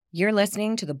You're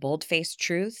listening to the Bold-Faced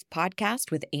Truth podcast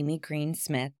with Amy Green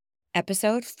Smith,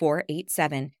 episode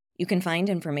 487. You can find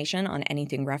information on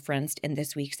anything referenced in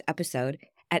this week's episode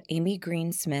at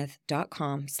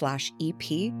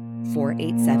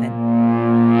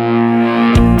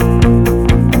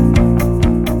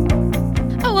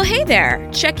amygreensmith.com/EP487. Oh, well, hey there.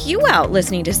 Check you out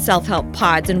listening to self-help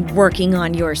pods and working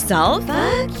on yourself.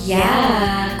 Fuck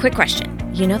yeah. Quick question.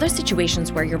 You know those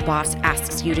situations where your boss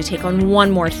asks you to take on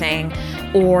one more thing,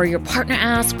 or your partner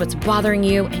asks what's bothering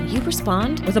you, and you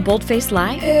respond with a bold-faced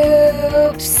lie?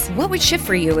 Oops. What would shift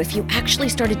for you if you actually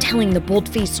started telling the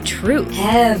bold-faced truth?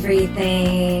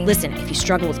 Everything. Listen, if you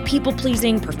struggle with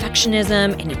people-pleasing,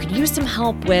 perfectionism, and you could use some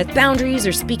help with boundaries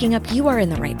or speaking up, you are in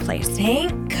the right place.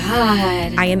 Thank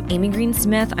God. I am Amy Green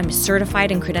Smith. I'm a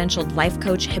certified and credentialed life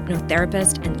coach,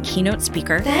 hypnotherapist, and keynote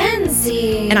speaker.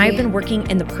 Fancy. And I've been working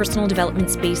in the personal development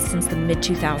space since the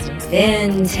mid-2000s.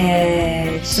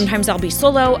 Vintage. Sometimes I'll be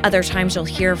solo, other times you'll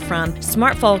hear from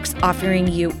smart folks offering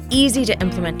you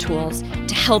easy-to-implement tools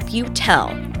to help you tell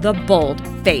the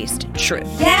bold-faced truth.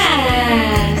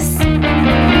 Yes.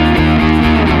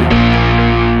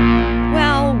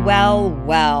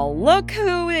 Well, look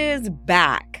who is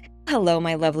back. Hello,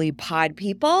 my lovely pod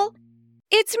people.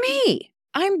 It's me.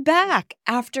 I'm back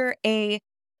after a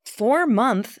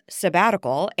 4-month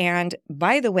sabbatical. And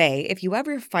by the way, if you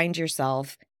ever find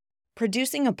yourself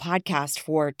producing a podcast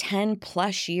for 10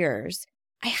 plus years,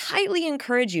 I highly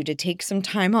encourage you to take some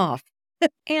time off.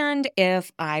 And if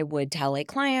I would tell a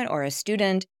client or a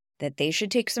student that they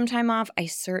should take some time off, I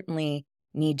certainly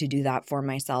need to do that for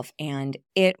myself. And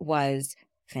it was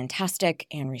fantastic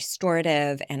and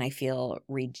restorative, and I feel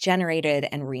regenerated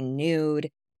and renewed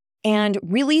and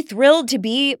really thrilled to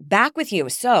be back with you.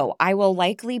 So I will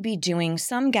likely be doing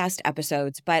some guest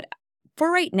episodes, but for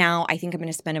right now, I think I'm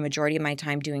going to spend a majority of my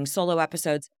time doing solo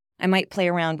episodes. I might play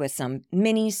around with some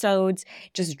mini-sodes,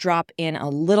 just drop in a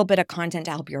little bit of content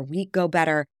to help your week go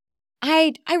better.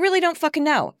 I really don't fucking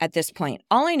know at this point.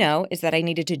 All I know is that I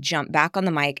needed to jump back on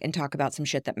the mic and talk about some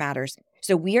shit that matters.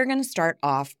 So we are going to start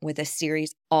off with a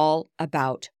series all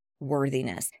about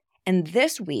worthiness. And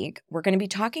this week, we're going to be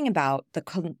talking about the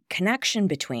connection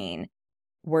between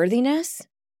worthiness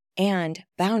and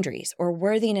boundaries, or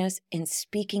worthiness in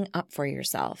speaking up for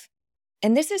yourself.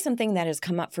 And this is something that has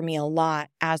come up for me a lot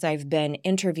as I've been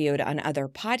interviewed on other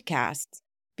podcasts,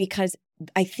 because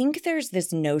I think there's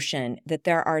this notion that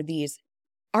there are these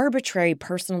arbitrary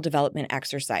personal development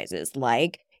exercises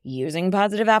like using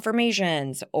positive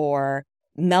affirmations, or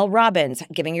Mel Robbins,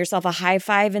 giving yourself a high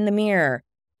five in the mirror.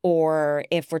 Or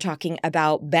if we're talking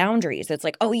about boundaries, it's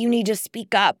like, oh, you need to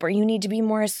speak up, or you need to be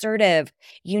more assertive.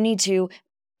 You need to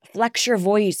flex your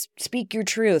voice, speak your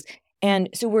truth. And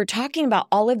so we're talking about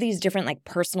all of these different like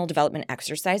personal development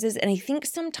exercises. And I think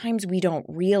sometimes we don't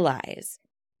realize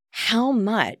how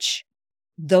much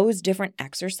those different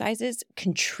exercises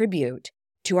contribute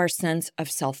to our sense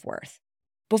of self-worth.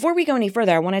 Before we go any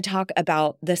further, I want to talk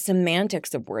about the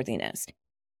semantics of worthiness.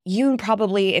 You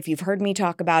probably, if you've heard me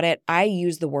talk about it, I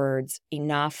use the words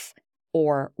enough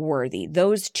or worthy.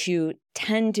 Those two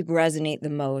tend to resonate the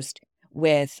most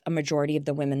with a majority of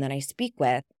the women that I speak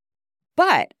with.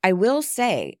 But I will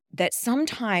say that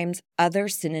sometimes other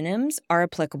synonyms are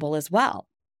applicable as well.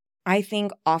 I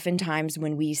think oftentimes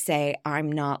when we say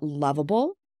I'm not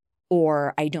lovable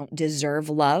or I don't deserve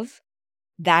love,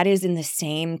 that is in the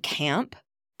same camp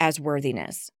as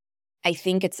worthiness. I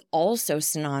think it's also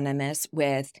synonymous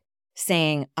with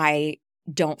saying I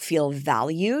don't feel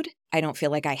valued. I don't feel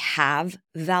like I have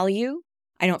value.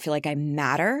 I don't feel like I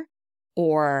matter,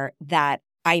 or that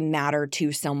I matter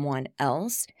to someone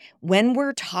else. When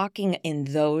we're talking in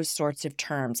those sorts of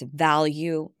terms,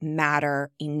 value, matter,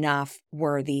 enough,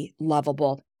 worthy,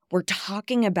 lovable, we're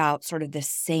talking about sort of the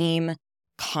same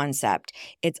concept.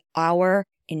 It's our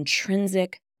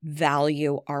intrinsic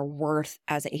value, our worth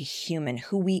as a human,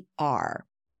 who we are.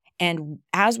 And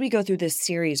as we go through this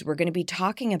series, we're going to be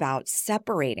talking about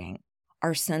separating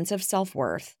our sense of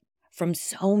self-worth from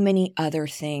so many other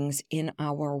things in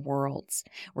our worlds.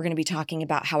 We're going to be talking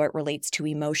about how it relates to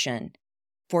emotion.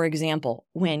 For example,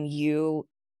 when you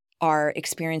are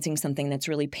experiencing something that's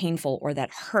really painful or that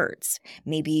hurts,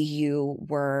 maybe you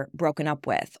were broken up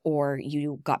with, or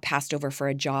you got passed over for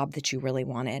a job that you really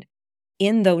wanted.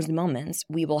 In those moments,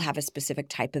 we will have a specific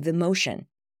type of emotion: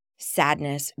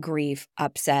 sadness, grief,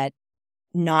 upset,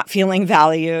 not feeling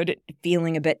valued,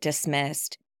 feeling a bit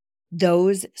dismissed.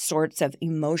 Those sorts of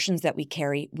emotions that we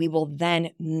carry, we will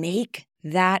then make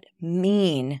that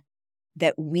mean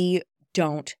that we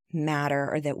don't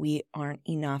matter, or that we aren't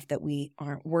enough, that we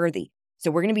aren't worthy.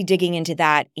 So we're going to be digging into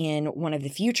that in one of the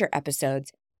future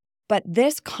episodes. But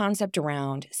this concept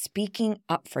around speaking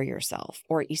up for yourself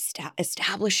or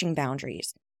establishing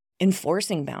boundaries,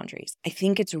 enforcing boundaries, I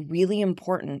think it's really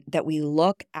important that we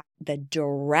look at the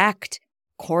direct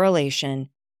correlation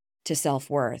to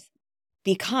self-worth.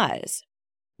 Because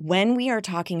when we are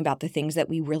talking about the things that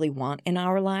we really want in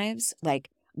our lives, like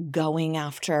going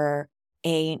after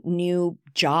a new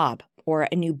job or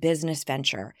a new business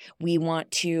venture, we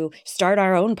want to start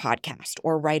our own podcast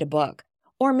or write a book,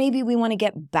 or maybe we want to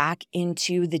get back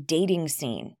into the dating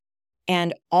scene.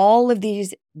 And all of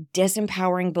these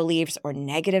disempowering beliefs or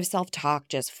negative self-talk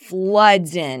just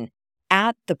floods in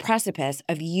at the precipice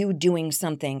of you doing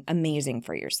something amazing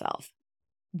for yourself.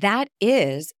 That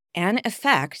is an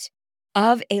effect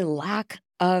of a lack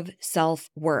of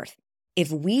self-worth.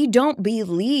 If we don't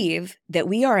believe that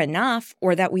we are enough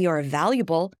or that we are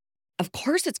valuable, of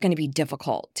course it's going to be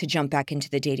difficult to jump back into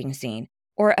the dating scene.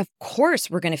 Or of course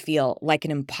we're going to feel like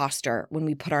an imposter when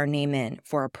we put our name in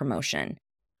for a promotion.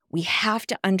 We have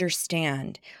to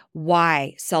understand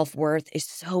why self-worth is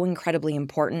so incredibly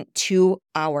important to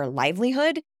our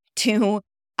livelihood, to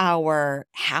our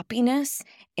happiness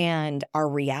and our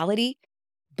reality,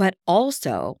 but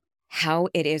also how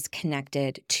it is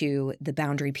connected to the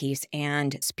boundary piece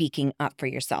and speaking up for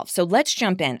yourself. So let's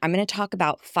jump in. I'm going to talk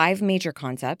about 5 major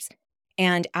concepts.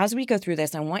 And as we go through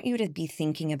this, I want you to be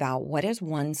thinking about what is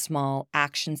one small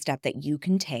action step that you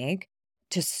can take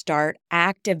to start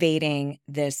activating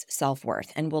this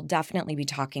self-worth. And we'll definitely be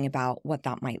talking about what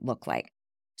that might look like.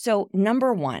 So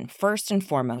number 1, first and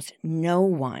foremost, no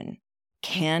one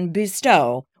can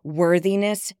bestow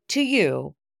worthiness to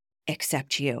you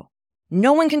except you.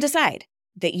 No one can decide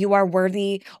that you are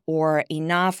worthy or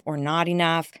enough or not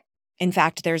enough. In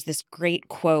fact, there's this great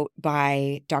quote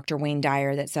by Dr. Wayne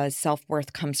Dyer that says,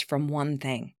 self-worth comes from one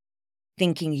thing,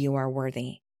 thinking you are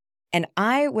worthy. And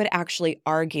I would actually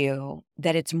argue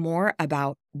that it's more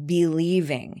about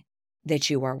believing that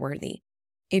you are worthy.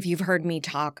 If you've heard me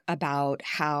talk about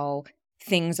how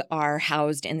things are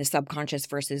housed in the subconscious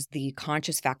versus the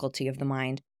conscious faculty of the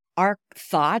mind, our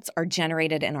thoughts are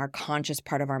generated in our conscious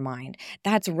part of our mind.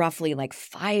 That's roughly like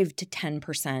 5 to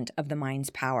 10% of the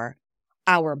mind's power.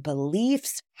 Our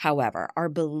beliefs, however, our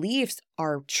beliefs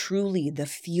are truly the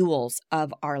fuels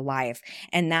of our life.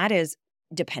 And that is,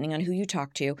 depending on who you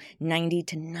talk to, 90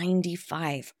 to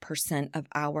 95% of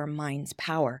our mind's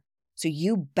power. So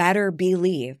you better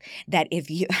believe that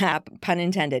if you have, pun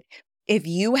intended, if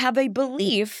you have a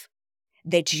belief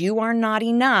that you are not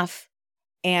enough,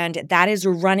 and that is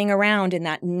running around in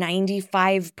that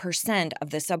 95%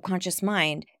 of the subconscious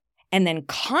mind, and then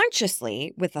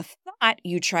consciously, with a thought,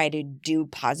 you try to do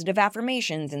positive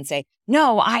affirmations and say,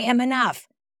 no, I am enough.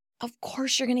 Of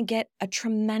course, you're going to get a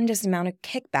tremendous amount of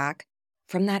kickback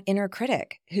from that inner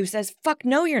critic who says, fuck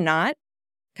no, you're not.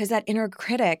 Because that inner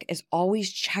critic is always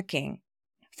checking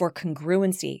for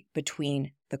congruency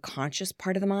between the conscious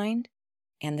part of the mind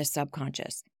and the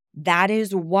subconscious. That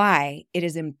is why it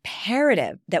is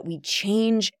imperative that we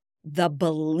change the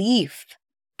belief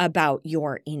about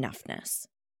your enoughness.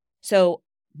 So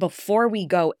before we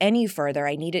go any further,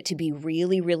 I need it to be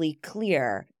really, really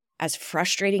clear, as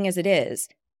frustrating as it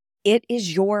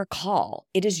is your call.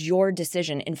 It is your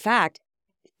decision. In fact,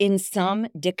 in some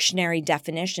dictionary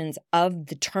definitions of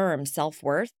the term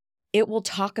self-worth, it will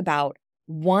talk about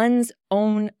one's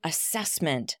own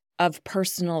assessment of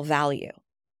personal value.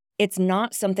 It's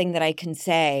not something that I can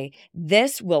say,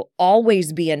 this will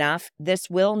always be enough, this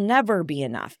will never be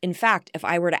enough. In fact, if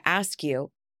I were to ask you,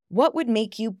 what would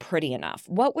make you pretty enough?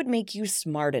 What would make you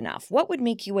smart enough? What would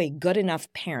make you a good enough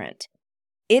parent?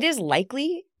 It is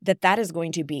likely that that is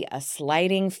going to be a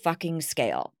sliding fucking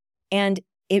scale. And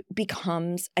it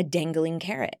becomes a dangling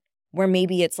carrot where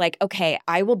maybe it's like, okay,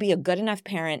 I will be a good enough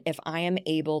parent if I am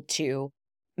able to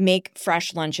make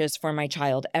fresh lunches for my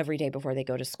child every day before they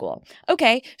go to school.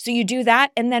 Okay, so you do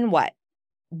that, and then what?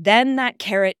 Then that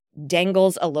carrot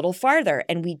dangles a little farther,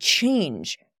 and we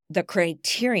change the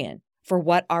criterion for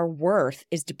what our worth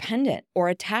is dependent or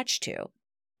attached to.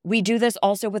 We do this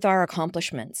also with our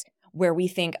accomplishments, where we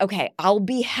think, okay, I'll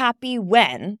be happy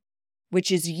when,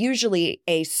 which is usually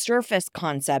a surface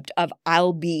concept of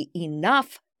I'll be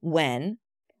enough when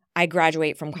I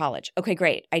graduate from college. Okay,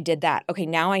 great, I did that. Okay,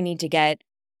 now I need to get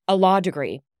a law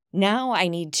degree. Now I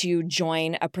need to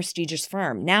join a prestigious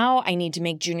firm. Now I need to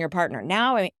make junior partner.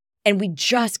 And we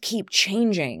just keep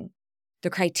changing the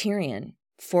criterion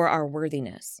for our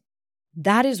worthiness.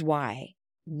 That is why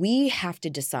we have to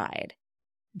decide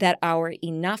that our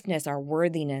enoughness, our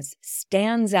worthiness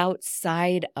stands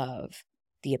outside of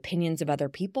the opinions of other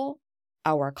people,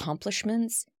 our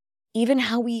accomplishments, even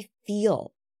how we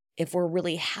feel, if we're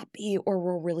really happy or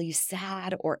we're really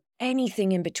sad or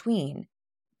anything in between,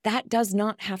 that does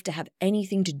not have to have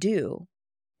anything to do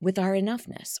with our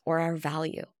enoughness or our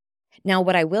value. Now,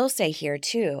 what I will say here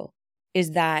too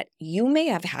is that you may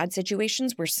have had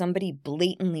situations where somebody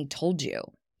blatantly told you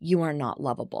you are not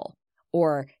lovable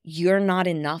or you're not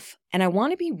enough. And I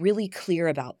want to be really clear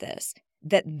about this,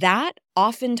 that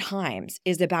oftentimes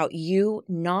is about you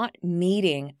not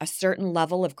meeting a certain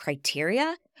level of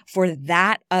criteria for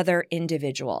that other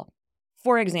individual.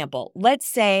 For example, let's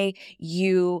say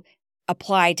you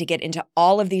apply to get into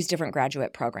all of these different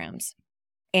graduate programs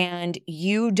and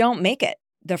you don't make it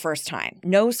the first time.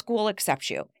 No school accepts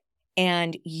you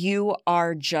and you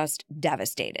are just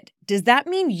devastated. Does that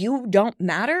mean you don't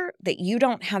matter, that you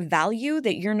don't have value,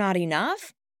 that you're not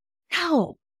enough?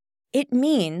 No. It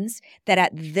means that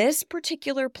at this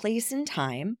particular place in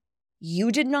time,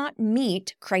 you did not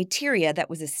meet criteria that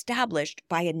was established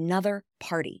by another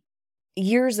party.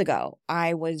 Years ago,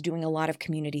 I was doing a lot of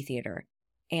community theater,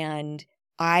 and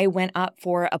I went up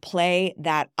for a play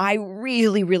that I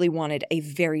really, really wanted a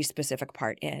very specific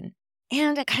part in.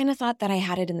 And I kind of thought that I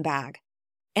had it in the bag,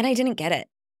 and I didn't get it.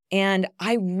 And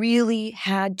I really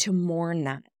had to mourn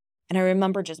that. And I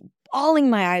remember just bawling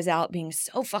my eyes out, being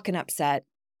so fucking upset.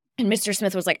 And Mr.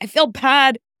 Smith was like, I feel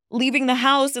bad leaving the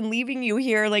house and leaving you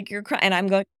here like you're crying. And I'm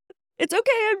going, it's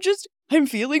okay. I'm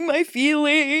feeling my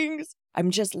feelings. I'm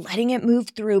just letting it move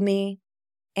through me.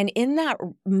 And in that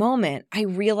moment, I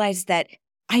realized that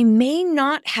I may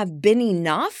not have been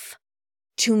enough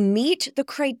to meet the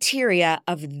criteria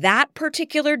of that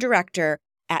particular director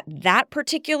at that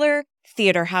particular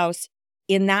theater house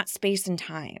in that space and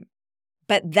time.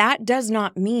 But that does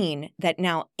not mean that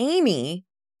now Amy,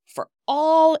 for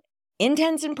all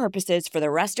intents and purposes for the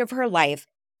rest of her life,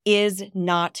 is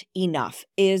not enough,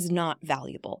 is not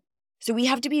valuable. So we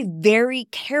have to be very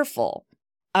careful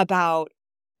about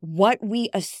what we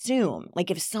assume. Like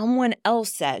if someone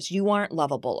else says you aren't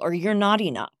lovable or you're not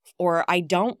enough, or I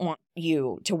don't want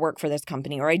you to work for this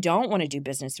company, or I don't want to do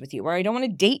business with you, or I don't want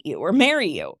to date you or marry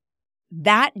you,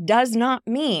 that does not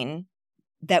mean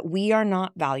that we are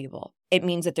not valuable. It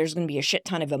means that there's going to be a shit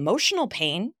ton of emotional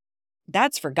pain.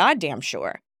 That's for goddamn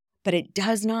sure. But it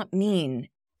does not mean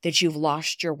that you've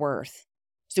lost your worth.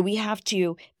 So we have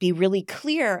to be really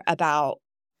clear about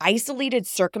isolated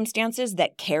circumstances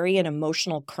that carry an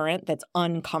emotional current that's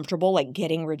uncomfortable, like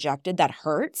getting rejected, that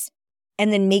hurts,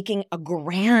 and then making a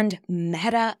grand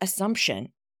meta assumption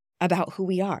about who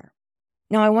we are.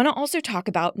 Now, I want to also talk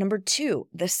about number 2,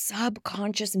 the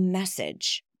subconscious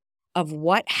message of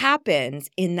what happens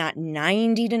in that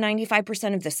 90 to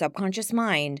 95% of the subconscious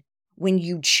mind when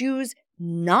you choose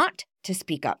not to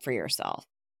speak up for yourself.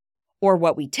 Or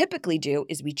what we typically do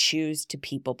is we choose to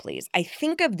people please. I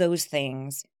think of those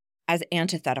things as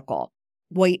antithetical.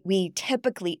 We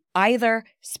typically either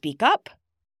speak up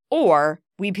or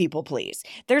we people please.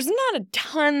 There's not a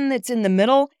ton that's in the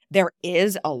middle. There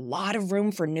is a lot of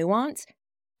room for nuance,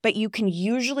 but you can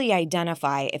usually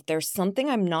identify if there's something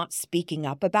I'm not speaking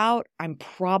up about, I'm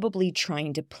probably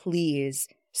trying to please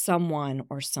someone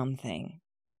or something.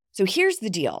 So here's the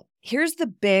deal. Here's the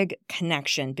big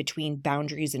connection between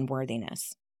boundaries and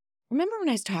worthiness. Remember when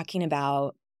I was talking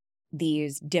about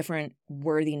these different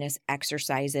worthiness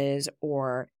exercises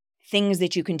or things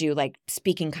that you can do, like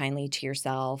speaking kindly to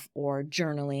yourself or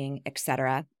journaling,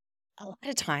 etc.? A lot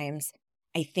of times,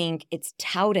 I think it's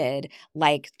touted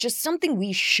like just something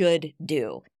we should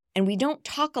do. And we don't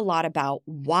talk a lot about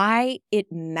why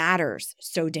it matters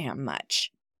so damn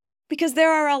much. Because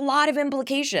there are a lot of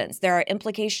implications. There are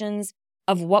implications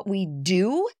of what we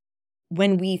do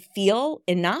when we feel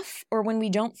enough or when we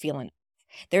don't feel enough.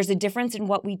 There's a difference in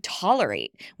what we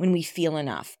tolerate when we feel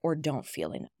enough or don't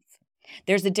feel enough.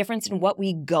 There's a difference in what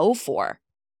we go for,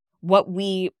 what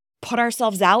we put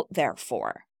ourselves out there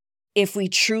for, if we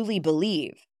truly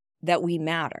believe that we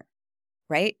matter,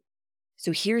 right?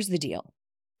 So here's the deal.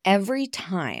 Every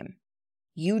time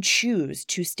you choose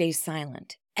to stay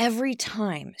silent, every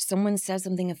time someone says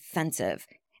something offensive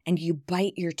and you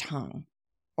bite your tongue,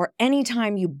 or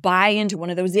anytime you buy into one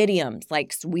of those idioms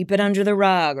like sweep it under the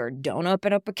rug or don't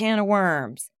open up a can of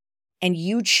worms, and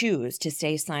you choose to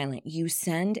stay silent, you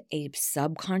send a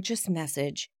subconscious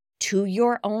message to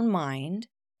your own mind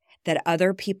that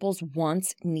other people's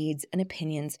wants, needs, and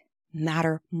opinions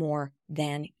matter more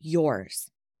than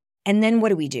yours. And then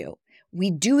what do?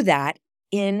 We do that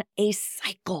in a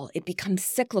cycle. It becomes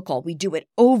cyclical. We do it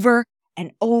over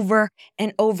and over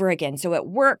and over again. So at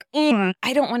work,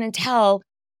 I don't want to tell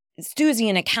Susie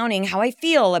in accounting how I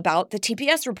feel about the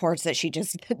TPS reports that she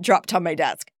just dropped on my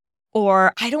desk.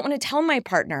 Or I don't want to tell my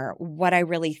partner what I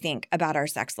really think about our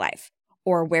sex life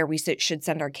or where we should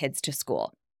send our kids to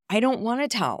school. I don't want to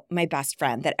tell my best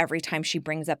friend that every time she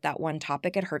brings up that one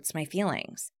topic, it hurts my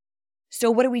feelings.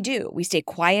 So what do? We stay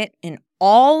quiet in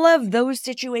all of those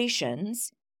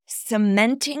situations,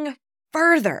 cementing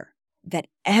further that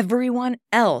everyone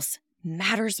else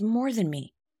matters more than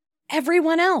me.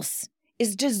 Everyone else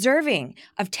is deserving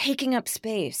of taking up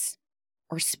space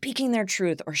or speaking their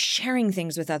truth or sharing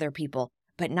things with other people,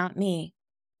 but not me.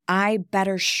 I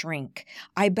better shrink.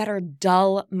 I better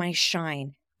dull my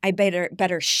shine. I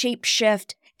better shape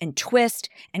shift and twist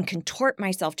and contort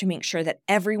myself to make sure that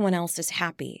everyone else is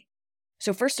happy.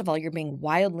 So first of all, you're being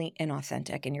wildly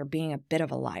inauthentic and you're being a bit of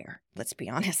a liar, let's be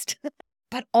honest.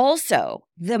 But also,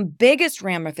 the biggest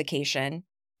ramification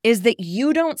is that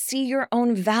you don't see your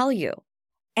own value.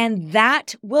 And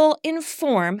that will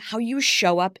inform how you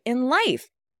show up in life.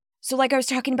 So like I was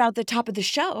talking about at the top of the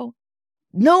show,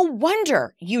 no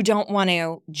wonder you don't want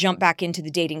to jump back into the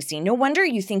dating scene. No wonder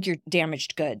you think you're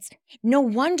damaged goods. No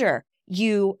wonder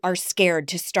you are scared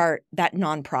to start that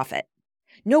nonprofit.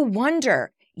 No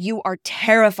wonder you are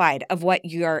terrified of what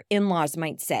your in-laws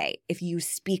might say if you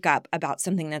speak up about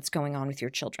something that's going on with your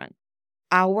children.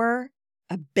 Our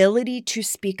ability to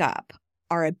speak up,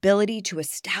 our ability to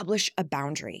establish a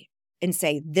boundary and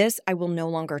say, this I will no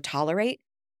longer tolerate,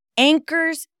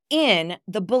 anchors in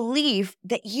the belief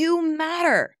that you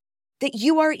matter, that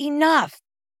you are enough.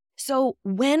 So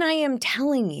when I am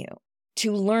telling you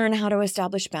to learn how to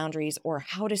establish boundaries or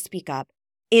how to speak up,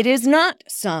 it is not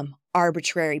some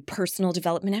arbitrary personal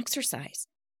development exercise.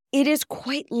 It is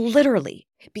quite literally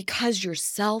because your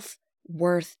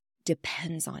self-worth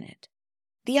depends on it.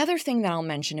 The other thing that I'll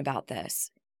mention about this,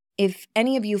 if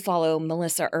any of you follow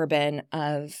Melissa Urban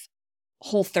of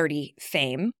Whole30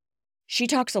 fame, she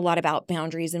talks a lot about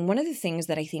boundaries, and one of the things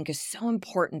that I think is so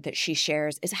important that she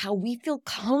shares is how we feel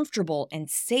comfortable and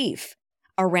safe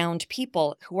around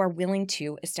people who are willing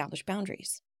to establish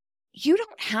boundaries. You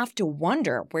don't have to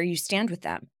wonder where you stand with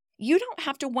them. You don't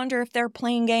have to wonder if they're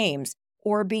playing games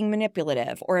or being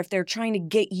manipulative or if they're trying to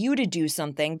get you to do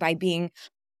something by being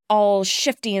all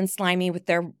shifty and slimy with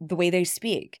the way they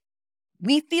speak.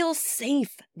 We feel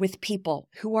safe with people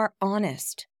who are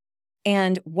honest,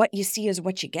 and what you see is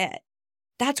what you get.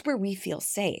 That's where we feel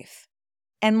safe.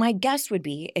 And my guess would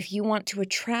be if you want to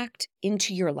attract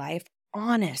into your life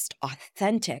honest,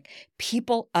 authentic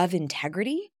people of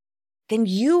integrity, then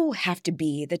you have to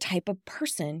be the type of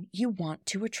person you want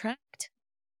to attract.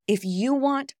 If you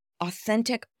want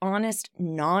authentic, honest,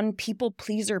 non-people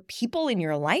pleaser people in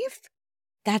your life,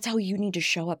 that's how you need to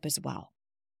show up as well.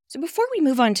 So before we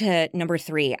move on to number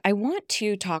 3, I want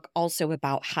to talk also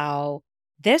about how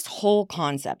this whole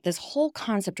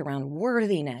concept around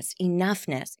worthiness,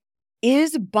 enoughness,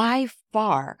 is by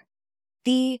far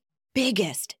the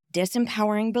biggest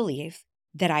disempowering belief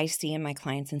that I see in my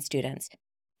clients and students.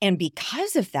 And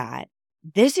because of that,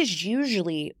 this is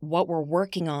usually what we're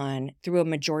working on through a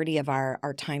majority of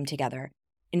our time together.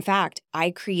 In fact,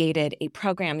 I created a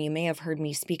program, you may have heard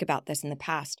me speak about this in the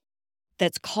past,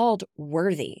 that's called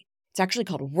Worthy. It's actually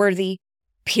called Worthy,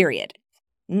 period.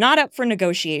 Not up for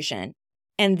negotiation.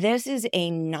 And this is a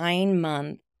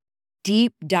 9-month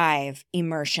deep dive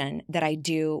immersion that I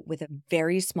do with a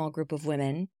very small group of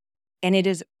women. And it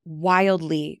is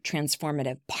wildly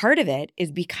transformative. Part of it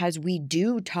is because we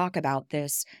do talk about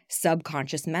this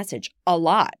subconscious message a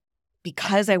lot.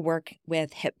 Because I work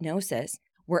with hypnosis,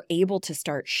 we're able to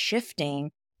start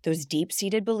shifting those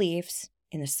deep-seated beliefs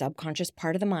in the subconscious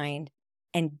part of the mind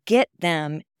and get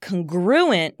them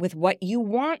congruent with what you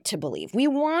want to believe. We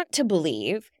want to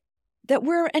believe that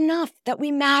we're enough, that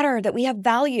we matter, that we have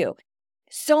value.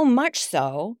 So much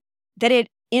so that it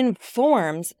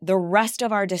informs the rest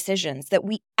of our decisions, that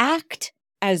we act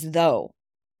as though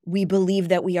we believe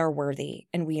that we are worthy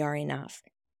and we are enough.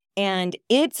 And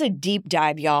it's a deep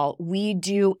dive, y'all. We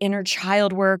do inner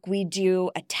child work. We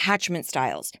do attachment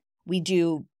styles. We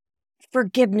do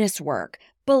forgiveness work,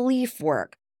 belief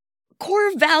work,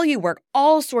 core value work,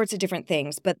 all sorts of different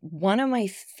things. But one of my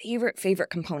favorite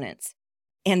components,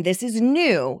 and this is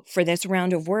new for this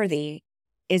round of Worthy,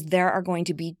 is there are going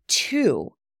to be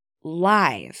 2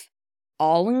 live,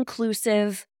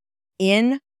 all-inclusive,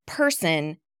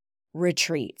 in-person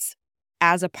retreats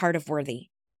as a part of Worthy.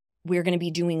 We're going to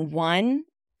be doing one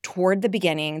toward the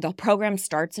beginning. The program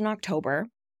starts in October.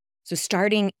 So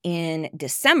starting in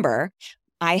December,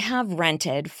 I have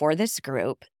rented for this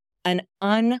group an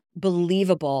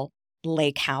unbelievable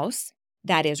lake house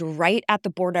that is right at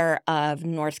the border of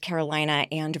North Carolina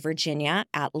and Virginia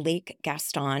at Lake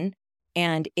Gaston.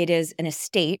 And it is an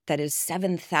estate that is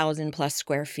 7,000 plus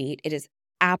square feet. It is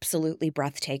absolutely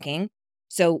breathtaking.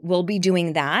 So we'll be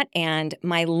doing that. And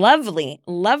my lovely,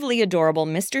 lovely, adorable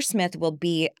Mr. Smith will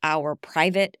be our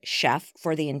private chef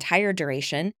for the entire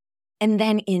duration. And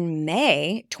then in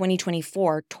May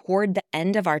 2024, toward the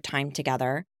end of our time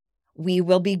together, we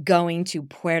will be going to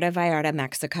Puerto Vallarta,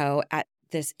 Mexico at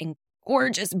this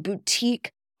gorgeous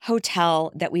boutique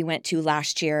hotel that we went to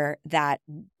last year that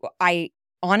I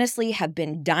honestly have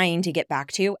been dying to get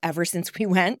back to ever since we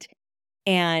went.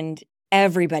 And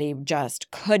everybody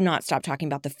just could not stop talking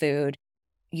about the food.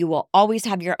 You will always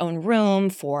have your own room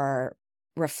for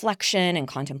reflection and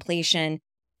contemplation.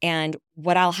 And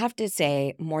what I'll have to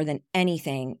say more than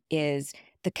anything is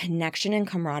the connection and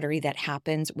camaraderie that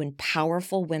happens when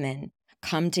powerful women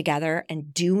come together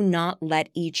and do not let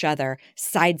each other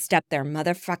sidestep their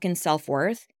motherfucking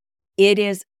self-worth. It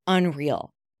is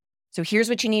unreal. So here's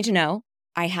what you need to know.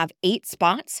 I have 8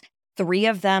 spots. 3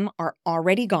 of them are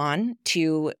already gone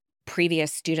to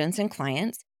previous students and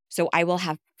clients. So I will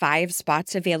have 5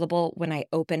 spots available when I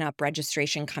open up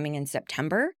registration coming in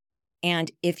September.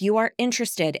 And if you are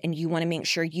interested and you want to make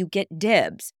sure you get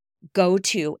dibs, go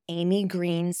to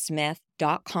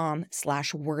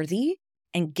amygreensmith.com/worthy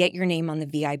and get your name on the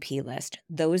VIP list.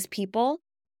 Those people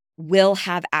will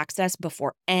have access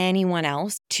before anyone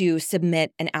else to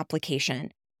submit an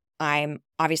application. I'm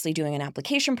obviously doing an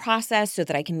application process so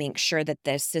that I can make sure that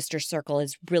this sister circle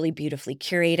is really beautifully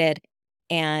curated.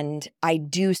 And I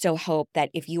do so hope that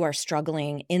if you are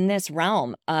struggling in this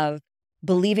realm of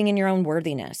believing in your own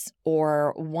worthiness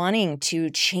or wanting to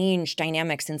change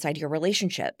dynamics inside your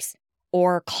relationships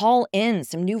or call in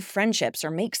some new friendships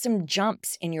or make some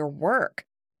jumps in your work,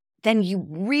 then you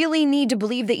really need to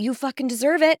believe that you fucking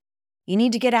deserve it. You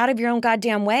need to get out of your own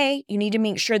goddamn way. You need to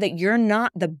make sure that you're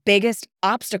not the biggest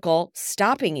obstacle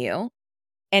stopping you.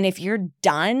 And if you're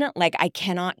done, like I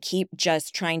cannot keep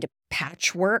just trying to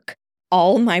patchwork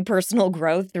all my personal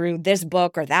growth through this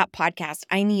book or that podcast.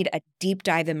 I need a deep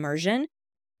dive immersion.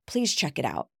 Please check it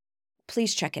out.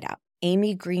 Please check it out.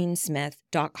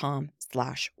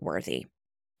 amygreensmith.com/worthy.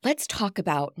 Let's talk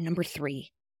about number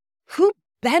 3. Who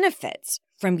benefits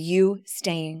from you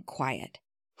staying quiet?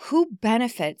 Who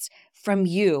benefits from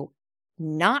you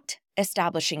not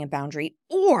establishing a boundary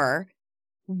or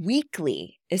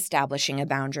weakly establishing a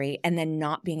boundary and then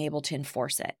not being able to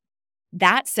enforce it?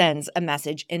 That sends a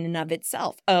message in and of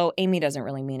itself. Oh, Amy doesn't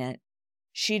really mean it.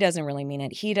 She doesn't really mean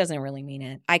it. He doesn't really mean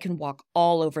it. I can walk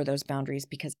all over those boundaries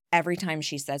because every time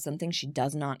she says something, she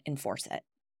does not enforce it.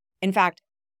 In fact,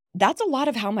 that's a lot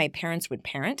of how my parents would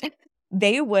parent.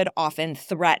 They would often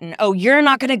threaten, oh, you're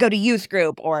not going to go to youth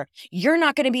group or you're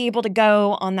not going to be able to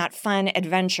go on that fun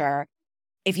adventure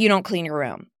if you don't clean your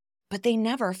room. But they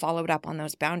never followed up on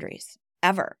those boundaries,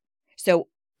 ever. So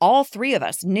all 3 of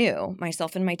us knew,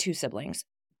 myself and my 2 siblings,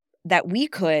 that we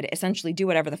could essentially do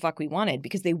whatever the fuck we wanted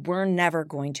because they were never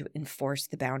going to enforce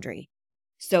the boundary.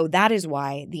 So that is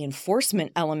why the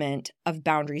enforcement element of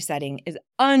boundary setting is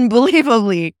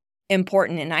unbelievably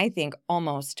important and I think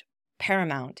almost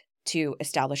paramount to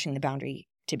establishing the boundary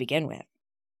to begin with.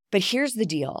 But here's the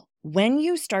deal. When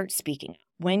you start speaking,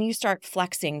 when you start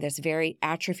flexing this very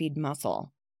atrophied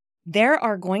muscle, there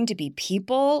are going to be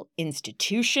people,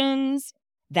 institutions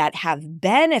that have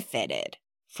benefited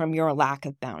from your lack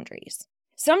of boundaries.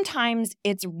 Sometimes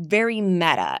it's very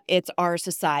meta. It's our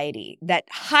society that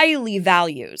highly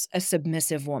values a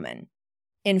submissive woman.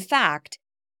 In fact,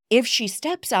 if she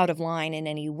steps out of line in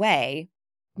any way,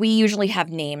 we usually have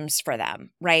names for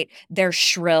them, right? They're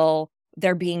shrill,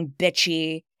 they're being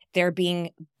bitchy, they're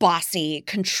being bossy,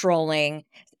 controlling,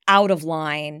 out of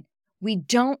line. We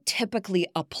don't typically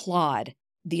applaud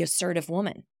the assertive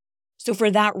woman. So for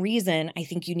that reason, I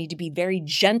think you need to be very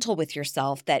gentle with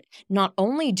yourself that not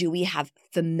only do we have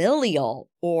familial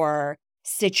or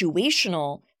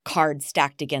situational cards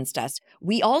stacked against us,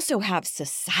 we also have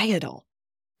societal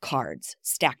cards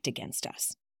stacked against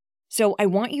us. So I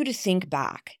want you to think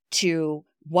back to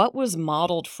what was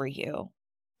modeled for you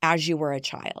as you were a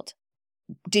child.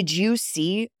 Did you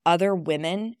see other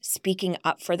women speaking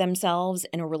up for themselves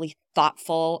in a really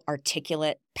thoughtful,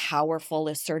 articulate, powerful,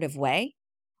 assertive way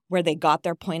where they got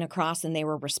their point across and they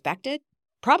were respected?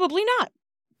 Probably not.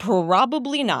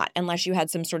 Probably not, unless you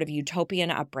had some sort of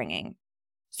utopian upbringing.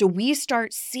 So we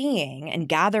start seeing and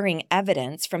gathering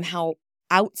evidence from how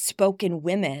outspoken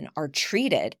women are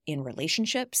treated in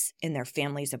relationships, in their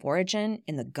families of origin,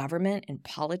 in the government, in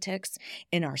politics,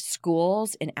 in our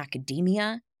schools, in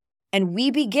academia. And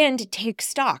we begin to take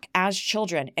stock as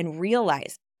children and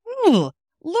realize,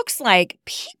 looks like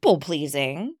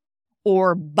people-pleasing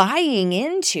or buying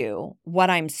into what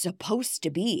I'm supposed to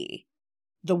be,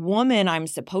 the woman I'm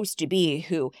supposed to be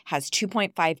who has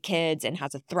 2.5 kids and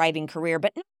has a thriving career,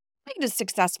 but quite as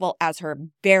successful as her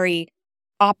very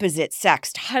opposite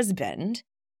sexed husband,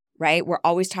 right? We're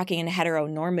always talking in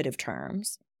heteronormative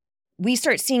terms. We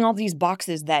start seeing all these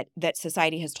boxes that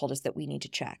society has told us that we need to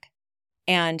check.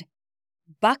 And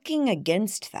bucking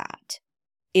against that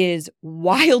is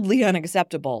wildly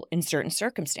unacceptable in certain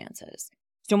circumstances.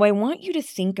 So I want you to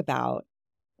think about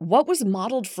what was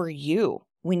modeled for you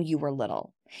when you were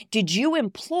little. Did you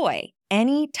employ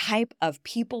any type of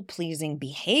people-pleasing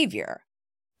behavior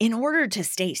in order to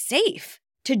stay safe,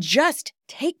 to just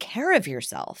take care of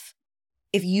yourself?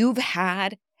 If you've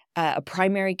had a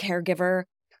primary caregiver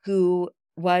who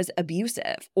was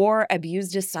abusive or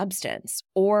abused a substance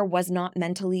or was not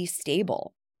mentally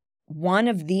stable, one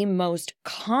of the most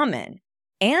common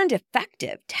and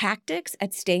effective tactics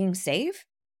at staying safe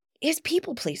is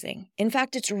people-pleasing. In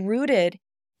fact, it's rooted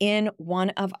in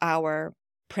one of our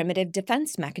primitive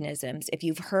defense mechanisms. If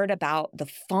you've heard about the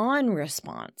fawn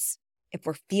response, if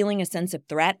we're feeling a sense of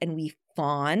threat and we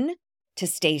fawn to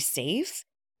stay safe,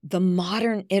 the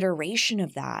modern iteration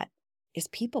of that is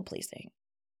people-pleasing.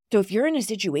 So if you're in a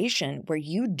situation where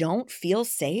you don't feel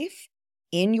safe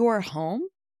in your home,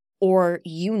 or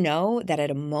you know that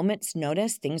at a moment's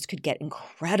notice things could get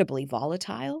incredibly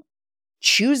volatile,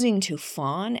 choosing to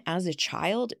fawn as a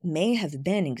child may have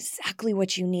been exactly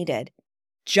what you needed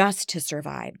just to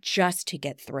survive, just to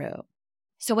get through.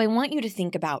 So I want you to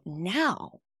think about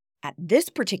now, at this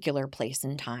particular place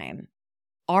in time,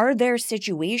 are there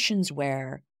situations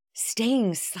where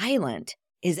staying silent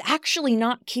is actually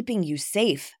not keeping you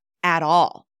safe at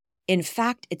all? In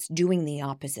fact, it's doing the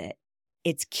opposite.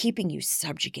 It's keeping you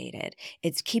subjugated.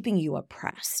 It's keeping you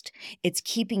oppressed. It's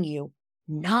keeping you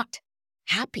not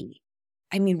happy.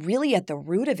 I mean, really at the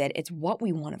root of it, it's what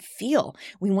we want to feel.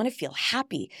 We want to feel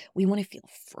happy. We want to feel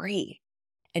free.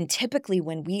 And typically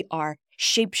when we are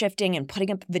shape-shifting and putting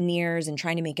up veneers and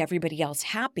trying to make everybody else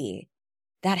happy,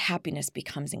 that happiness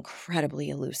becomes incredibly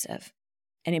elusive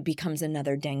and it becomes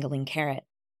another dangling carrot.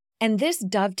 And this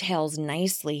dovetails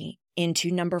nicely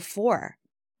into number 4,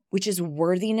 which is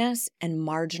worthiness and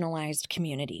marginalized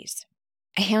communities.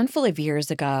 A handful of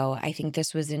years ago, I think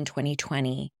this was in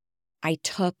 2020, I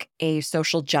took a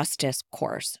social justice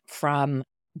course from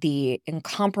the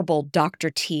incomparable Dr.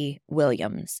 T.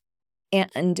 Williams.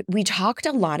 And we talked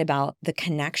a lot about the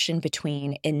connection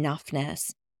between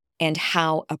enoughness and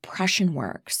how oppression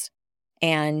works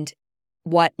and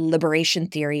what liberation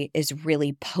theory is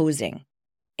really posing.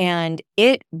 And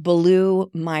it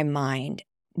blew my mind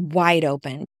wide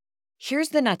open. Here's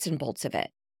the nuts and bolts of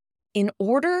it. In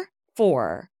order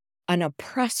for an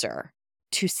oppressor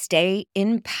to stay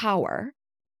in power,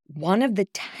 one of the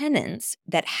tenets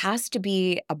that has to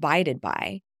be abided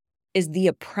by is the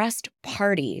oppressed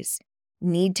parties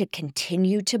need to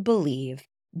continue to believe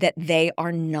that they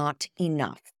are not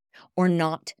enough or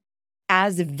not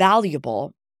as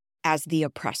valuable as the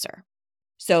oppressor.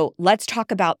 So let's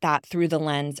talk about that through the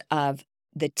lens of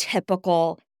the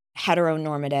typical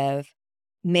heteronormative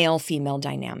male-female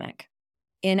dynamic.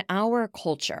 In our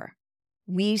culture,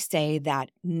 we say that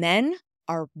men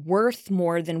are worth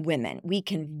more than women. We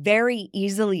can very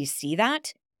easily see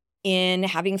that in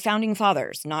having founding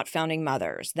fathers, not founding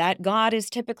mothers, that God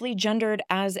is typically gendered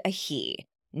as a he,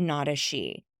 not a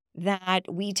she, that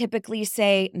we typically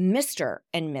say Mr.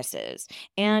 and Mrs.,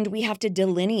 and we have to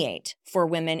delineate for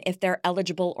women if they're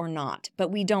eligible or not, but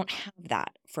we don't have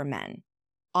that for men.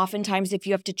 Oftentimes, if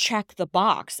you have to check the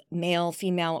box, male,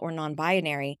 female, or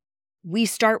non-binary, we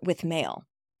start with male.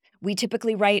 We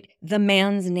typically write the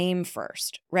man's name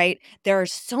first, right? There are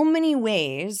so many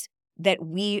ways that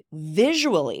we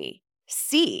visually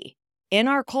see in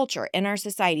our culture, in our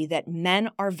society, that men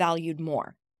are valued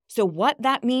more. So what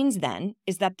that means then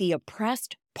is that the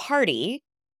oppressed party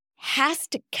has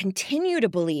to continue to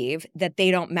believe that they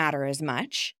don't matter as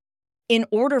much in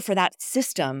order for that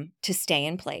system to stay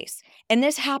in place. And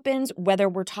this happens whether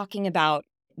we're talking about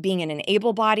being in an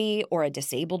able body or a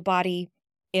disabled body,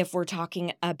 if we're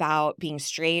talking about being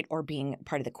straight or being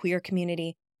part of the queer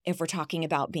community, if we're talking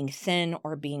about being thin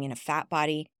or being in a fat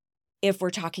body, if we're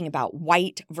talking about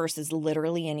white versus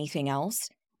literally anything else,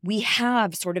 we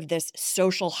have sort of this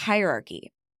social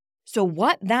hierarchy. So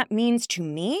what that means to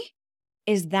me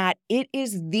is that it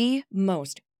is the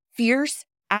most fierce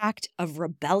act of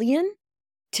rebellion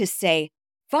to say,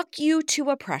 fuck you to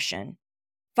oppression,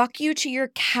 fuck you to your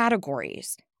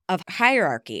categories of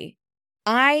hierarchy.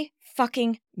 I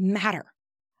fucking matter.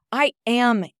 I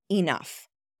am enough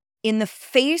in the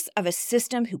face of a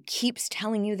system who keeps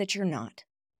telling you that you're not.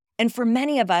 And for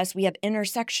many of us, we have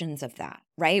intersections of that,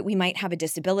 right? We might have a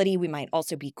disability. We might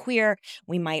also be queer.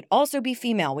 We might also be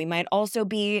female. We might also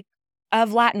be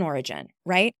of Latin origin,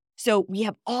 right? So we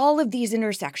have all of these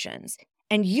intersections.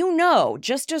 And you know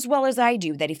just as well as I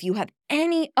do that if you have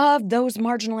any of those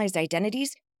marginalized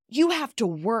identities, you have to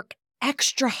work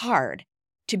extra hard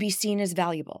to be seen as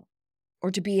valuable or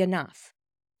to be enough.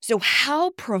 So how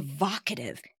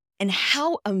provocative and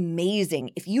how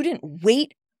amazing if you didn't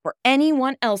wait for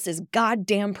anyone else's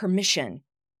goddamn permission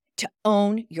to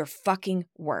own your fucking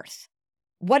worth.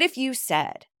 What if you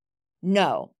said,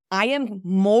 no, I am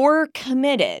more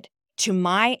committed to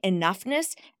my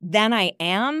enoughness than I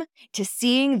am to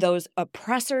seeing those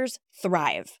oppressors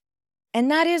thrive.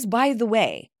 And that is, by the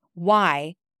way,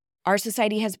 why our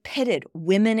society has pitted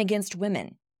women against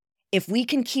women. If we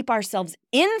can keep ourselves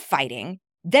infighting,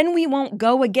 then we won't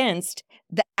go against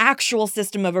the actual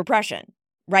system of oppression,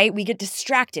 right? We get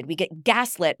distracted. We get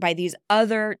gaslit by these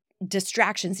other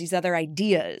distractions, these other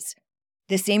ideas.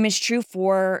 The same is true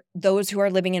for those who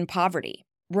are living in poverty,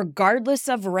 regardless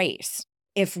of race.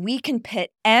 If we can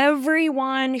pit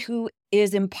everyone who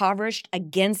is impoverished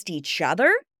against each other,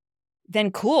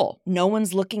 then cool. No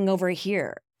one's looking over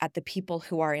here at the people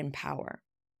who are in power.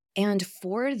 And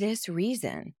for this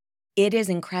reason, it is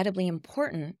incredibly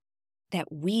important that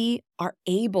we are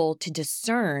able to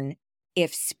discern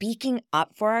if speaking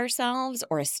up for ourselves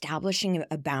or establishing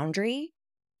a boundary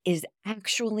is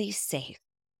actually safe.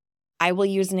 I will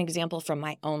use an example from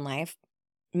my own life.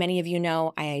 Many of you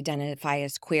know I identify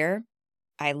as queer.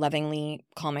 I lovingly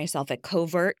call myself a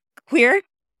covert queer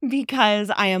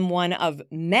because I am one of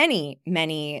many,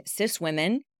 many cis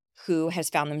women who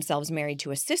has found themselves married to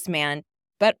a cis man,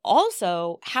 but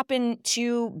also happen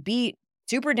to be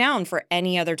super down for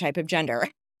any other type of gender.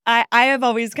 I have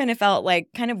always kind of felt like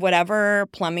kind of whatever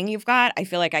plumbing you've got, I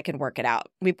feel like I can work it out.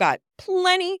 We've got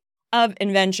plenty of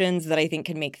inventions that I think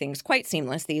can make things quite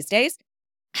seamless these days.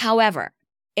 However,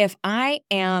 if I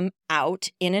am out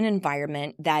in an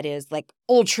environment that is like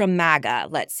ultra MAGA,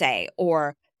 let's say,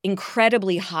 or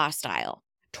incredibly hostile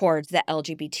towards the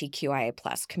LGBTQIA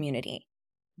plus community,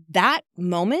 that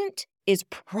moment is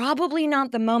probably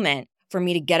not the moment for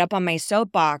me to get up on my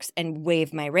soapbox and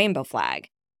wave my rainbow flag.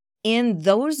 In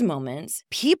those moments,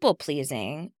 people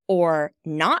pleasing or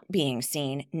not being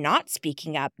seen, not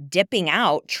speaking up, dipping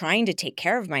out, trying to take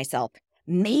care of myself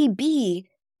may be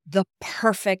the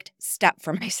perfect step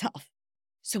for myself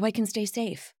so I can stay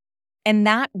safe. And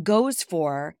that goes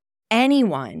for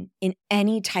anyone in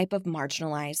any type of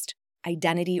marginalized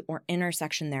identity or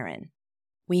intersection they're in.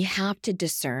 We have to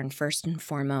discern first and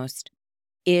foremost,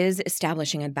 is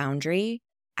establishing a boundary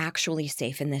actually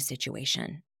safe in this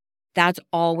situation? That's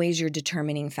always your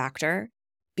determining factor,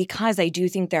 because I do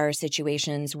think there are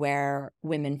situations where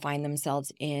women find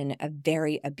themselves in a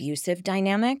very abusive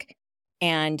dynamic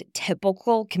and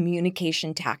typical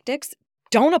communication tactics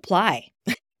don't apply.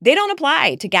 They don't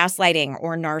apply to gaslighting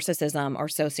or narcissism or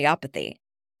sociopathy.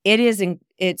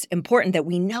 It's important that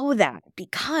we know that,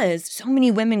 because so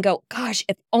many women go, gosh,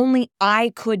 if only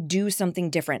I could do something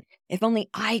different. If only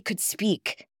I could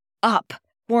speak up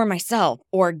for myself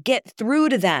or get through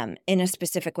to them in a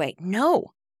specific way.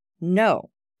 No,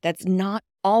 that's not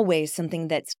always something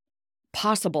that's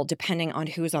possible depending on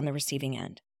who's on the receiving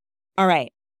end. All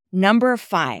right, number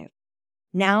 5.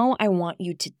 Now I want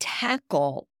you to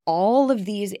tackle all of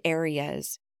these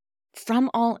areas from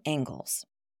all angles.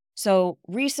 So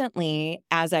recently,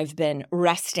 as I've been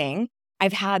resting,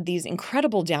 I've had these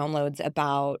incredible downloads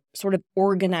about sort of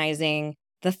organizing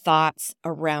the thoughts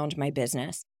around my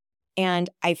business. And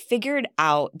I figured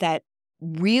out that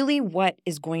really what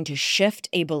is going to shift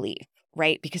a belief,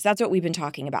 right? Because that's what we've been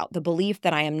talking about, the belief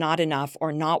that I am not enough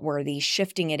or not worthy,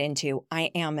 shifting it into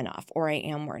I am enough or I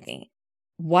am worthy.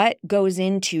 What goes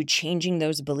into changing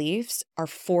those beliefs are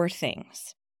 4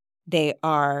 things. They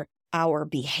are our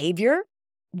behavior,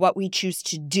 what we choose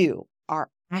to do, our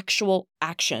actual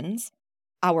actions,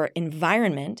 our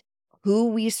environment, who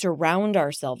we surround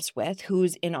ourselves with,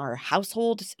 who's in our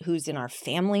households, who's in our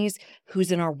families,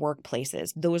 who's in our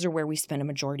workplaces. Those are where we spend a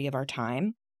majority of our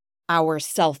time. Our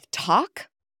self-talk,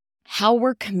 how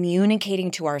we're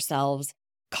communicating to ourselves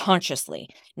consciously.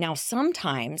 Now,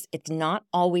 sometimes it's not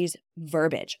always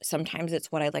verbiage. Sometimes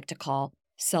it's what I like to call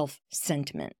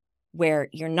self-sentiment, where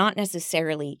you're not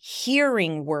necessarily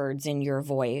hearing words in your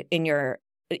voice, in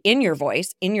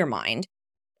your mind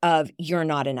of you're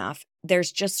not enough.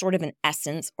 There's just sort of an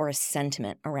essence or a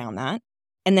sentiment around that.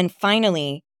 And then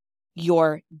finally,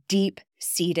 your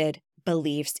deep-seated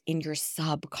beliefs in your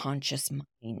subconscious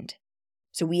mind.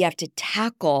 So we have to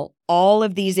tackle all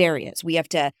of these areas. We have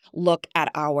to look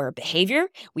at our behavior.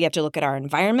 We have to look at our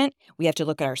environment. We have to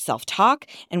look at our self-talk.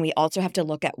 And we also have to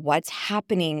look at what's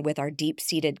happening with our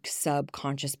deep-seated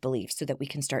subconscious beliefs so that we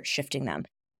can start shifting them.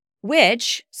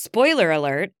 which, spoiler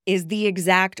alert, is the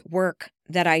exact work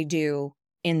that I do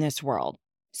in this world.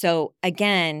 So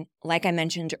again, like I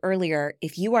mentioned earlier,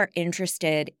 if you are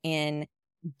interested in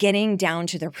getting down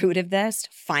to the root of this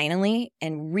finally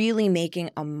and really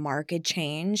making a marked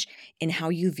change in how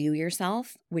you view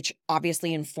yourself, which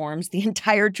obviously informs the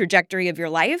entire trajectory of your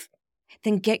life,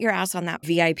 then get your ass on that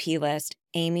VIP list,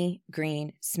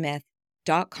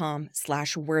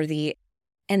 amygreensmith.com/worthy.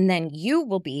 And then you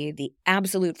will be the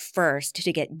absolute first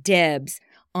to get dibs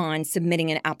on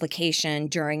submitting an application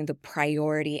during the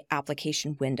priority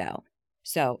application window.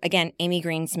 So again,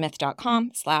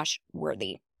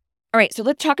 amygreensmith.com/worthy. All right, so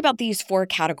let's talk about these 4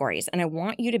 categories. And I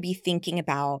want you to be thinking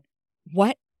about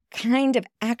what kind of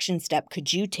action step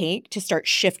could you take to start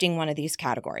shifting one of these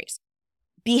categories.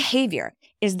 Behavior.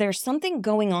 Is there something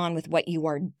going on with what you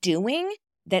are doing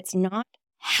that's not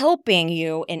helping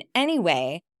you in any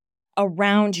way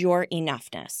around your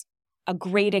enoughness? A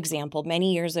great example,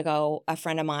 many years ago, a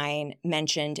friend of mine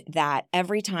mentioned that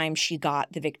every time she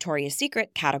got the Victoria's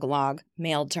Secret catalog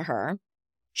mailed to her,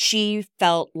 she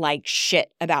felt like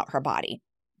shit about her body.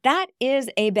 That is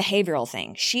a behavioral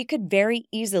thing. She could very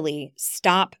easily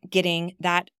stop getting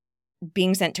that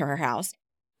being sent to her house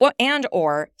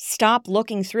or stop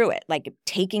looking through it, like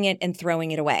taking it and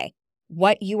throwing it away.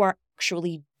 What you are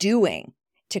actually doing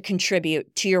to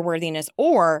contribute to your worthiness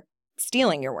or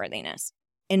stealing your worthiness.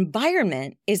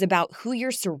 Environment is about who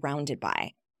you're surrounded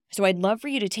by. So I'd love for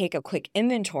you to take a quick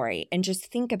inventory and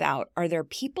just think about, are there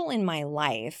people in my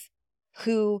life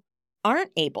who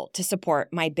aren't able to support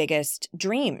my biggest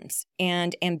dreams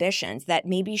and ambitions, that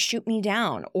maybe shoot me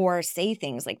down or say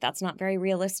things like, that's not very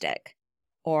realistic,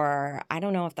 or I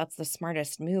don't know if that's the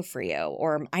smartest move for you,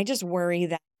 or I just worry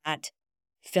that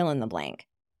fill in the blank.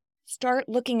 Start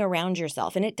looking around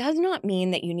yourself. And it does not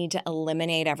mean that you need to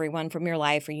eliminate everyone from your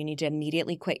life or you need to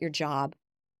immediately quit your job.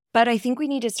 But I think we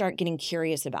need to start getting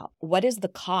curious about, what is the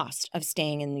cost of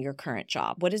staying in your current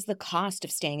job? What is the cost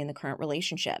of staying in the current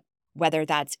relationship? Whether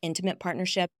that's intimate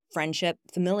partnership, friendship,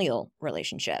 familial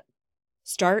relationship.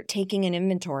 Start taking an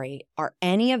inventory. Are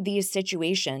any of these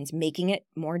situations making it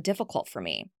more difficult for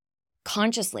me?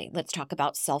 Consciously, let's talk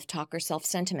about self-talk or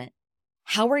self-sentiment.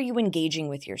 How are you engaging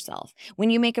with yourself? When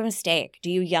you make a mistake,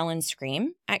 do you yell and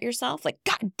scream at yourself? Like,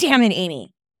 God damn it,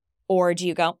 Amy. Or do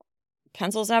you go,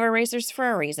 pencils have erasers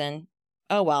for a reason.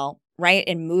 Oh, well, right?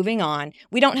 And moving on.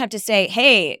 We don't have to say,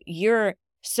 hey, you're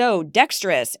so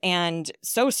dexterous and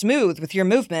so smooth with your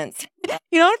movements.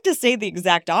 You don't have to say the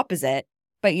exact opposite,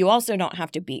 but you also don't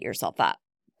have to beat yourself up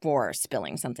for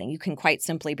spilling something. You can quite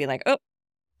simply be like, oh,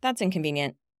 that's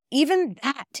inconvenient. Even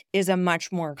that is a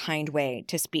much more kind way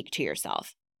to speak to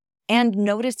yourself. And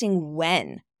noticing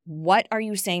when. What are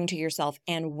you saying to yourself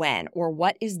and when? Or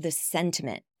what is the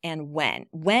sentiment and when?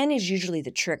 When is usually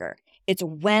the trigger. It's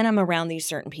when I'm around these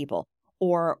certain people,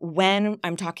 or when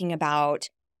I'm talking about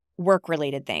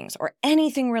work-related things or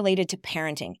anything related to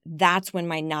parenting. That's when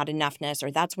my not enoughness,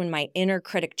 or that's when my inner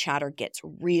critic chatter gets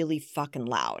really fucking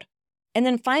loud. And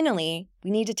then finally,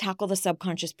 we need to tackle the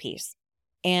subconscious piece.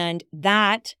 And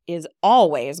that is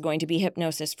always going to be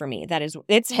hypnosis for me.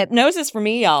 It's hypnosis for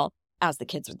me, y'all, as the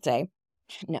kids would say.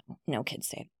 No kids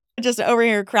say. Just over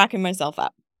here cracking myself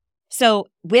up. So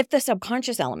with the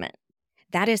subconscious element,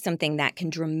 that is something that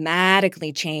can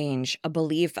dramatically change a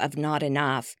belief of not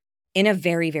enough in a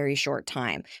very, very short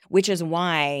time, which is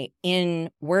why in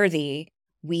Worthy,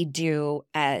 we do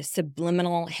a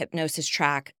subliminal hypnosis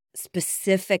track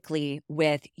specifically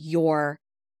with your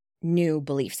new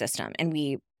belief system. And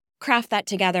we craft that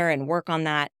together and work on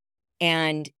that.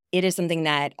 And it is something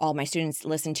that all my students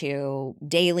listen to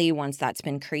daily once that's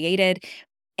been created.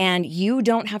 And you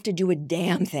don't have to do a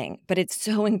damn thing, but it's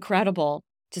so incredible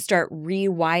to start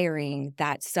rewiring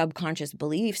that subconscious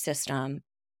belief system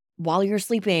while you're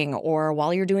sleeping or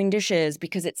while you're doing dishes,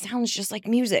 because it sounds just like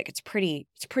music. It's pretty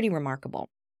remarkable.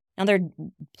 Now, there are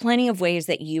plenty of ways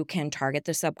that you can target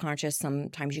the subconscious.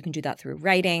 Sometimes you can do that through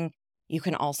writing. You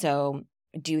can also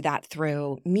do that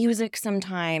through music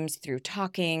sometimes, through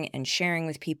talking and sharing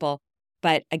with people.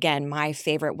 But again, my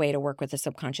favorite way to work with the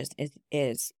subconscious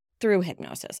is through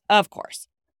hypnosis, of course.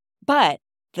 But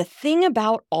the thing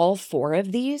about all 4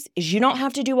 of these is you don't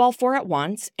have to do all 4 at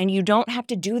once, and you don't have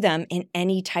to do them in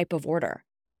any type of order.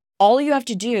 All you have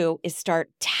to do is start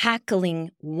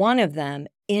tackling one of them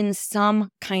in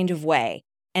some kind of way,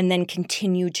 and then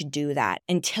continue to do that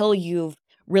until you've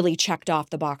really checked off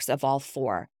the box of all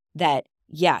 4. That,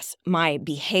 yes, my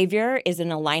behavior is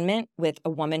in alignment with a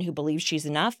woman who believes she's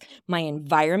enough. My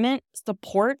environment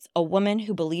supports a woman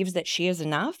who believes that she is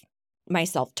enough. My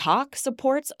self-talk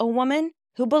supports a woman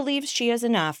who believes she is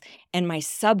enough, and my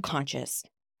subconscious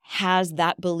has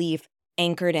that belief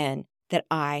anchored in that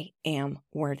I am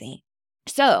worthy.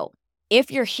 So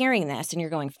if you're hearing this and you're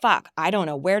going, fuck, I don't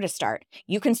know where to start,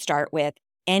 you can start with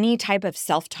any type of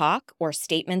self-talk or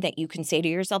statement that you can say to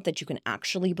yourself that you can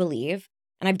actually believe.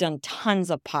 And I've done tons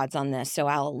of pods on this, so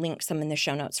I'll link some in the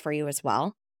show notes for you as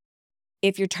well.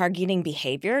 If you're targeting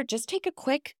behavior, just take a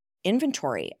quick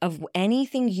inventory of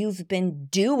anything you've been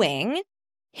doing.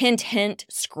 Hint, hint,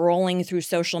 scrolling through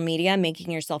social media,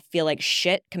 making yourself feel like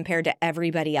shit compared to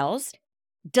everybody else.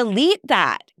 Delete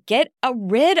that.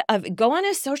 Go on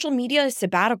a social media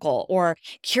sabbatical or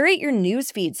curate your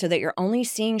news feed so that you're only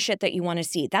seeing shit that you want to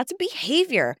see. That's a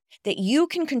behavior that you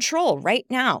can control right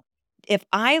now. If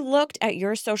I looked at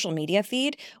your social media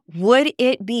feed, would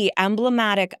it be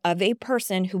emblematic of a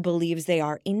person who believes they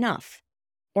are enough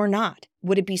or not?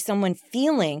 Would it be someone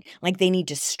feeling like they need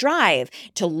to strive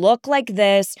to look like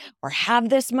this or have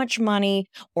this much money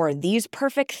or these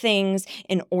perfect things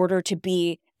in order to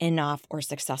be enough or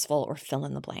successful or fill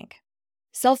in the blank?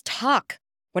 Self-talk.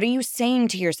 What are you saying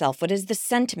to yourself? What is the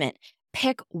sentiment?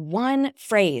 Pick one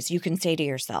phrase you can say to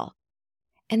yourself.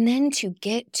 And then to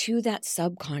get to that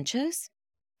subconscious,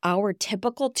 our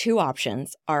typical two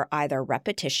options are either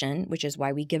repetition, which is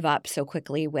why we give up so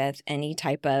quickly with any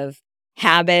type of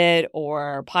habit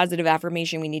or positive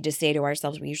affirmation we need to say to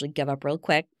ourselves. We usually give up real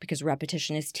quick because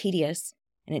repetition is tedious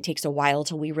and it takes a while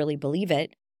till we really believe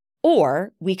it.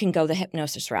 Or we can go the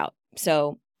hypnosis route.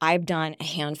 So I've done a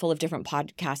handful of different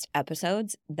podcast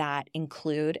episodes that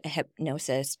include a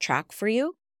hypnosis track for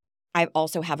you. I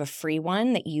also have a free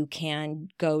one that you can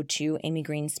go to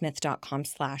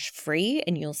amygreensmith.com/free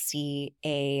and you'll see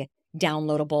a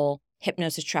downloadable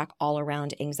hypnosis track all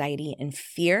around anxiety and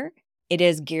fear. It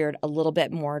is geared a little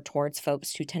bit more towards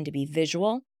folks who tend to be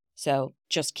visual. So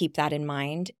just keep that in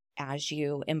mind as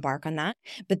you embark on that.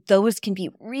 But those can be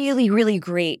really, really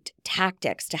great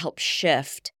tactics to help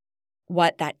shift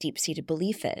what that deep-seated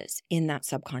belief is in that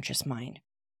subconscious mind.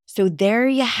 So there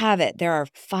you have it. There are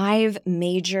 5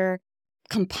 major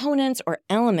components or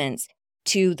elements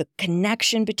to the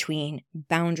connection between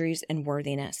boundaries and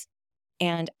worthiness.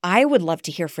 And I would love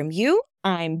to hear from you.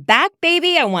 I'm back,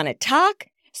 baby. I want to talk.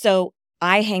 So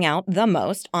I hang out the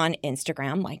most on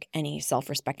Instagram, like any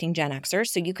self-respecting Gen Xer.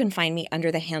 So you can find me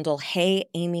under the handle, Hey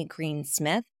Amy Green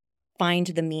Smith. Find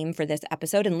the meme for this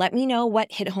episode and let me know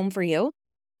what hit home for you.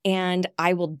 And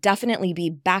I will definitely be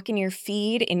back in your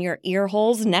feed, in your ear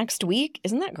holes next week.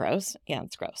 Isn't that gross? Yeah,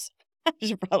 it's gross. I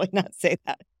should probably not say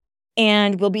that.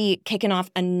 And we'll be kicking off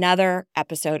another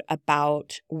episode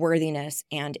about worthiness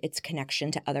and its connection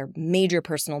to other major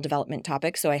personal development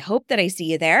topics. So I hope that I see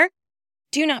you there.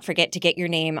 Do not forget to get your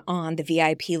name on the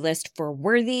VIP list for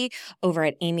Worthy over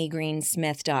at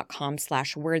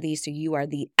amygreensmith.com/worthy. So you are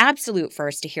the absolute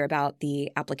first to hear about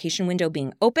the application window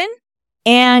being open.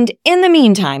 And in the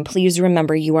meantime, please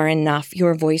remember you are enough.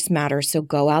 Your voice matters. So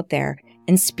go out there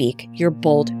and speak your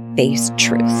bold-faced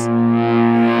truth.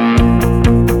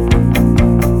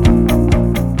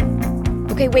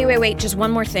 Okay, wait. Just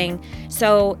one more thing.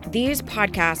 So these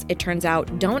podcasts, it turns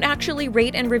out, don't actually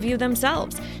rate and review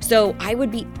themselves. So I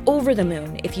would be over the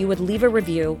moon if you would leave a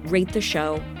review, rate the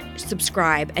show,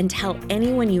 subscribe, and tell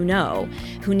anyone you know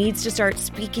who needs to start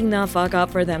speaking the fuck up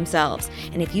for themselves.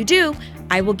 And if you do,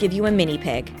 I will give you a mini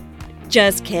pig.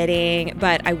 Just kidding,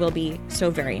 but I will be so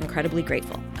very incredibly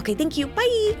grateful. Okay, thank you.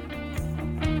 Bye.